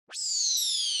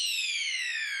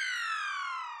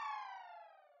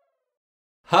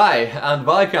Hi and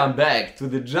welcome back to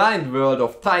the giant world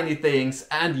of tiny things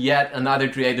and yet another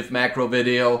creative macro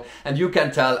video, and you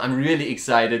can tell I'm really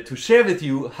excited to share with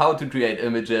you how to create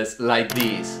images like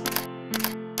these.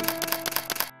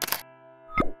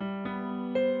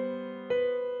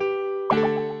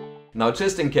 Now,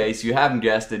 just in case you haven't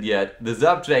guessed it yet, the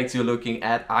subjects you're looking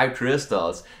at are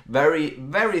crystals. Very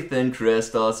thin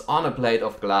crystals on a plate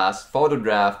of glass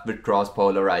photographed with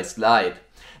cross-polarized light.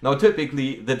 Now,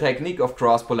 typically, the technique of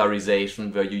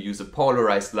cross-polarization, where you use a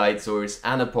polarized light source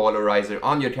and a polarizer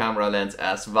on your camera lens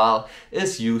as well,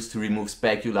 is used to remove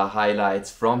specular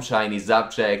highlights from shiny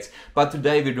subjects. But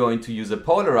today we're going to use a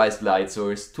polarized light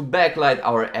source to backlight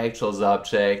our actual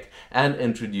subject and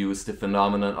introduce the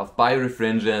phenomenon of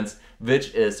birefringence,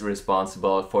 which is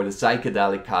responsible for the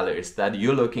psychedelic colors that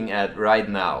you're looking at right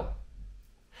now.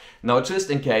 Now, just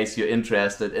in case you're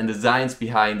interested in the science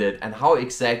behind it and how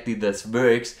exactly this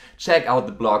works, check out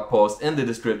the blog post in the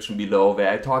description below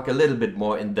where I talk a little bit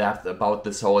more in depth about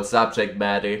this whole subject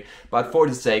matter. But for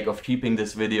the sake of keeping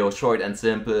this video short and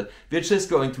simple, we're just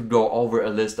going to go over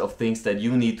a list of things that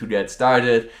you need to get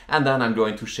started, and then I'm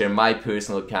going to share my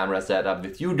personal camera setup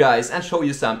with you guys and show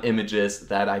you some images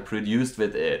that I produced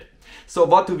with it. So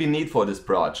what do we need for this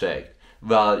project?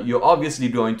 Well, you're obviously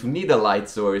going to need a light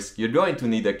source, you're going to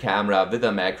need a camera with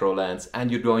a macro lens,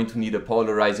 and you're going to need a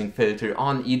polarizing filter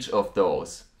on each of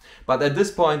those. But at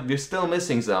this point we're still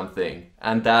missing something,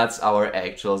 and that's our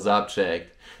actual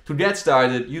subject. To get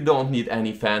started, you don't need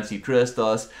any fancy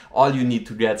crystals. All you need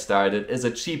to get started is a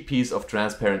cheap piece of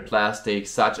transparent plastic,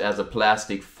 such as a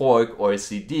plastic fork or a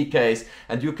CD case,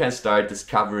 and you can start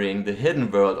discovering the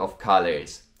hidden world of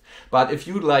colors. But if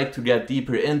you'd like to get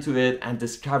deeper into it and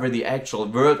discover the actual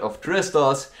world of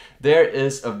crystals, there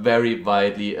is a very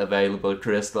widely available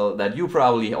crystal that you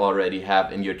probably already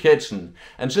have in your kitchen.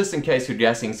 And just in case you're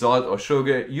guessing salt or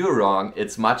sugar, you're wrong,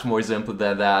 it's much more simple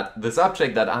than that. The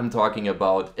subject that I'm talking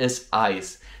about is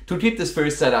ice. To keep this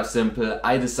first setup simple,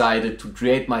 I decided to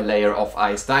create my layer of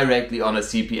ice directly on a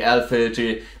CPL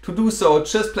filter. To do so,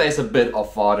 just place a bit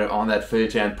of water on that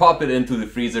filter and pop it into the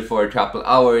freezer for a couple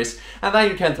hours, and then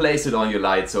you can place it on your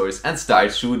light source and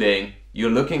start shooting.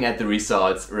 You're looking at the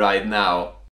results right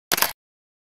now.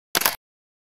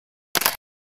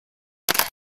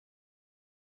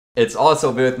 It's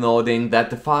also worth noting that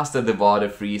the faster the water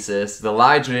freezes, the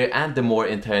larger and the more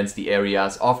intense the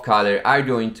areas of color are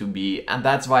going to be, and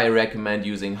that's why I recommend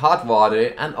using hot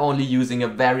water and only using a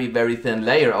very thin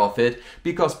layer of it,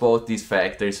 because both these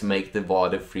factors make the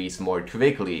water freeze more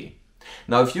quickly.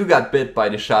 Now, if you got bit by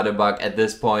the shutterbug at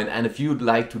this point, and if you'd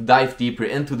like to dive deeper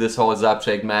into this whole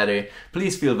subject matter,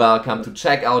 please feel welcome to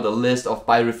check out a list of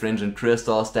birefringent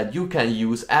crystals that you can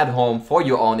use at home for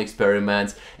your own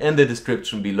experiments in the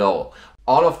description below.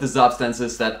 All of the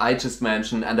substances that I just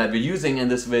mentioned and that we're using in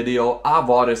this video are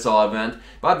water solvent,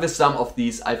 but with some of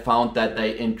these I found that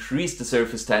they increase the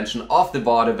surface tension of the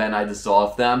water when I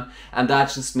dissolve them, and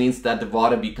that just means that the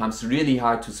water becomes really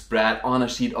hard to spread on a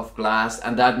sheet of glass,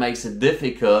 and that makes it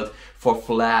difficult for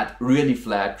really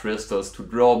flat crystals to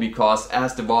grow, because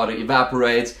as the water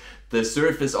evaporates, the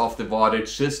surface of the water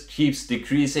just keeps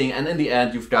decreasing, and in the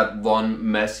end you've got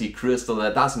one messy crystal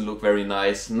that doesn't look very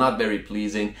nice, not very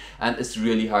pleasing, and it's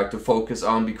really hard to focus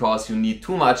on because you need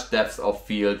too much depth of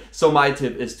field. So my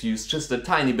tip is to use just a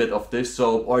tiny bit of dish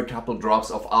soap or a couple drops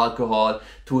of alcohol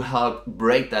to help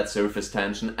break that surface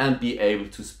tension and be able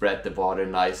to spread the water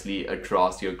nicely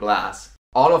across your glass.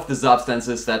 All of the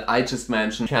substances that I just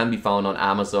mentioned can be found on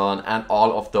Amazon, and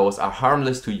all of those are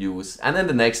harmless to use. And in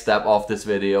the next step of this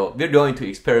video, we're going to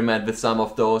experiment with some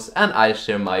of those and I'll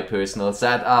share my personal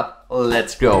setup.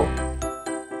 Let's go!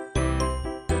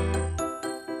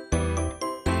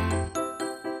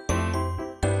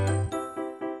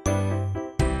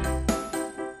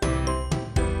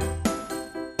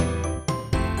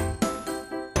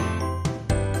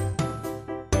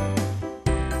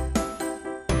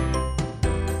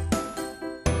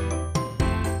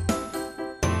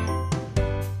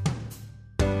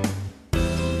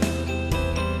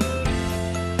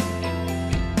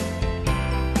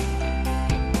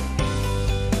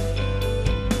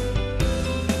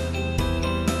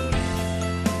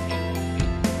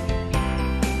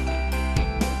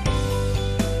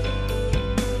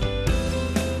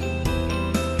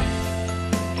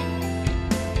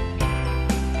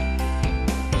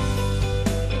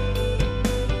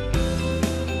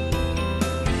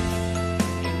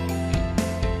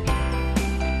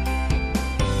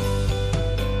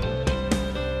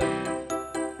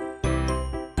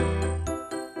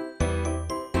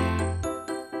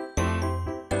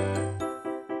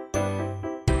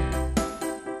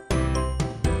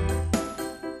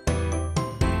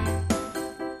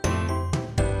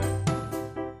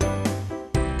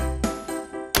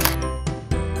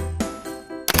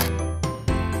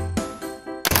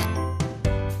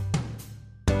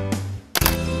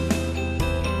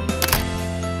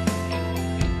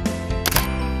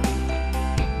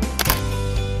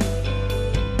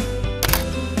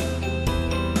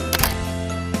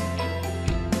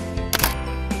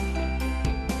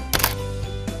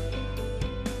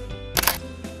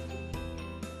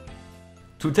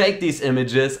 To take these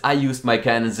images, I used my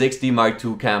Canon 6D Mark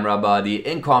II camera body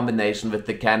in combination with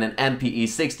the Canon NPE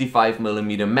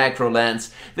 65mm macro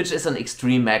lens, which is an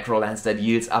extreme macro lens that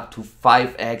yields up to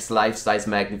 5x life-size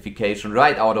magnification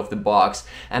right out of the box,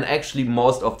 and actually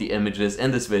most of the images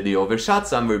in this video were shot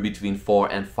somewhere between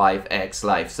 4 and 5x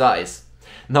life-size.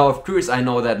 Now, of course, I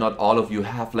know that not all of you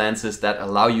have lenses that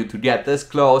allow you to get this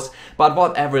close, but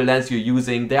whatever lens you're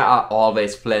using, there are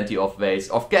always plenty of ways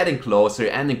of getting closer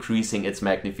and increasing its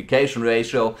magnification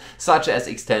ratio, such as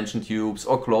extension tubes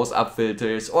or close-up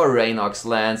filters or Raynox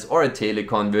lens or a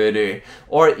teleconverter,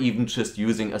 or even just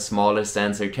using a smaller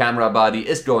sensor camera body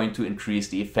is going to increase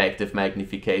the effective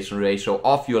magnification ratio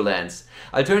of your lens.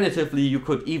 Alternatively, you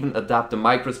could even adapt a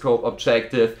microscope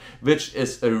objective, which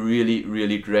is a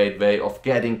really great way of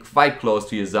getting quite close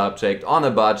to your subject on a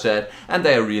budget, and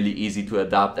they are really easy to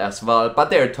adapt as well, but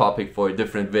they're a topic for a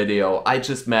different video. I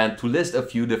just meant to list a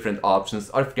few different options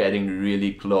of getting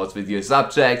really close with your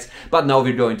subjects, but now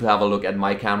we're going to have a look at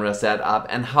my camera setup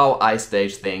and how I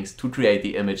stage things to create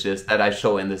the images that I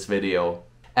show in this video.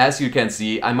 As you can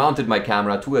see, I mounted my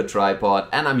camera to a tripod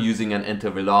and I'm using an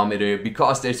intervalometer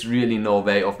because there's really no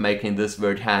way of making this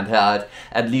work handheld,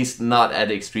 at least not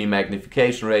at extreme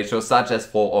magnification ratios such as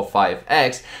 4 or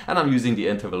 5x, and I'm using the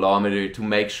intervalometer to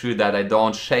make sure that I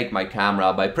don't shake my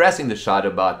camera by pressing the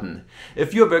shutter button.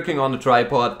 If you're working on a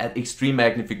tripod at extreme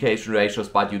magnification ratios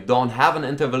but you don't have an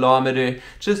intervalometer,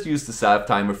 just use the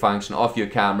self-timer function of your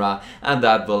camera, and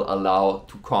that will allow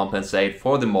to compensate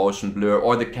for the motion blur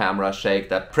or the camera shake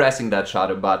that pressing that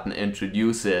shutter button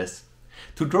introduces.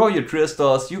 To draw your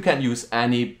crystals, you can use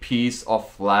any piece of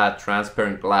flat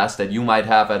transparent glass that you might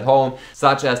have at home,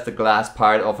 such as the glass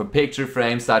part of a picture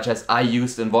frame, such as I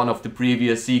used in one of the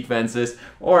previous sequences,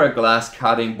 or a glass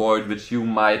cutting board which you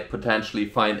might potentially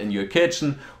find in your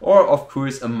kitchen, or of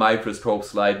course a microscope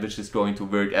slide which is going to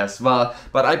work as well,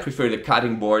 but I prefer the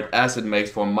cutting board as it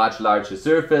makes for a much larger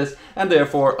surface and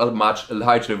therefore a much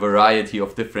larger variety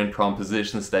of different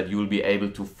compositions that you'll be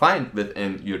able to find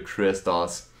within your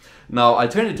crystals. Now,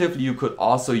 alternatively, you could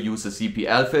also use a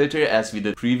CPL filter as we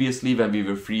did previously when we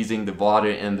were freezing the water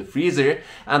in the freezer,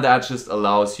 and that just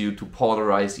allows you to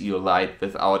polarize your light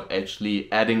without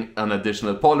actually adding an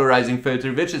additional polarizing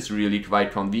filter, which is really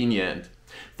quite convenient.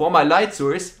 For my light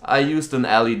source, I used an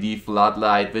LED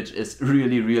floodlight, which is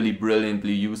really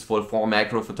brilliantly useful for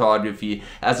macro photography.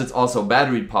 As it's also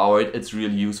battery powered, it's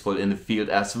really useful in the field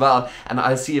as well, and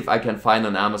I'll see if I can find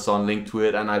an Amazon link to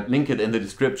it, and I'll link it in the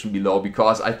description below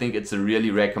because I think it's a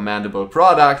really recommendable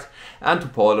product. And to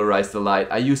polarize the light,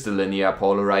 I used a linear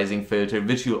polarizing filter,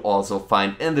 which you'll also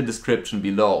find in the description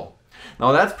below.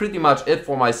 Now that's pretty much it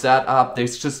for my setup.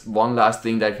 There's just one last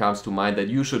thing that comes to mind that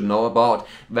you should know about.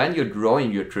 When you're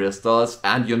drawing your crystals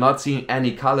and you're not seeing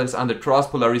any colors under cross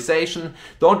polarization,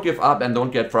 don't give up and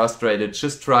don't get frustrated.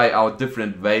 Just try out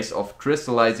different ways of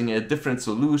crystallizing it, different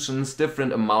solutions,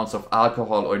 different amounts of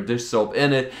alcohol or dish soap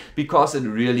in it, because it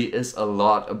really is a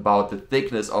lot about the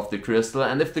thickness of the crystal,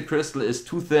 and if the crystal is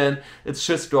too thin, it's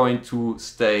just going to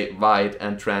stay white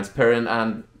and transparent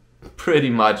and pretty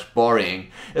much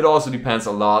boring. It also depends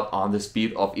a lot on the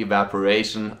speed of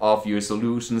evaporation of your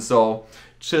solution, so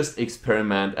just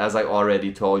experiment. As I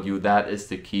already told you, that is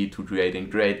the key to creating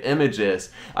great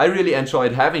images. I really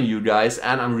enjoyed having you guys,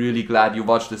 and I'm really glad you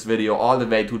watched this video all the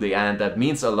way to the end. That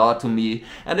means a lot to me,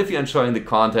 and if you're enjoying the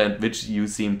content, which you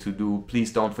seem to do,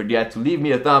 please don't forget to leave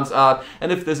me a thumbs up,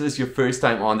 and if this is your first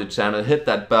time on the channel, hit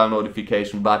that bell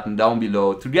notification button down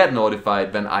below to get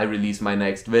notified when I release my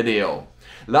next video.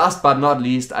 Last but not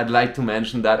least, I'd like to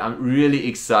mention that I'm really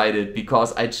excited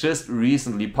because I just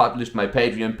recently published my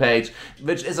Patreon page,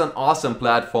 which is an awesome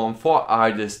platform for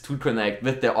artists to connect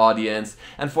with their audience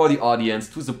and for the audience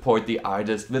to support the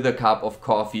artist with a cup of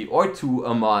coffee or two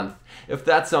a month. If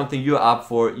that's something you're up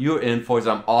for, you're in for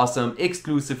some awesome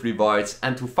exclusive rewards,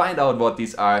 and to find out what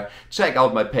these are, check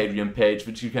out my Patreon page,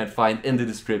 which you can find in the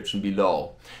description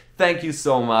below. Thank you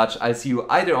so much. I'll see you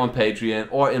either on Patreon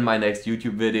or in my next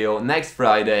YouTube video next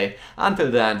Friday.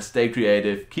 Until then, stay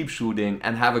creative, keep shooting,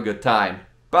 and have a good time.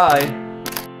 Bye!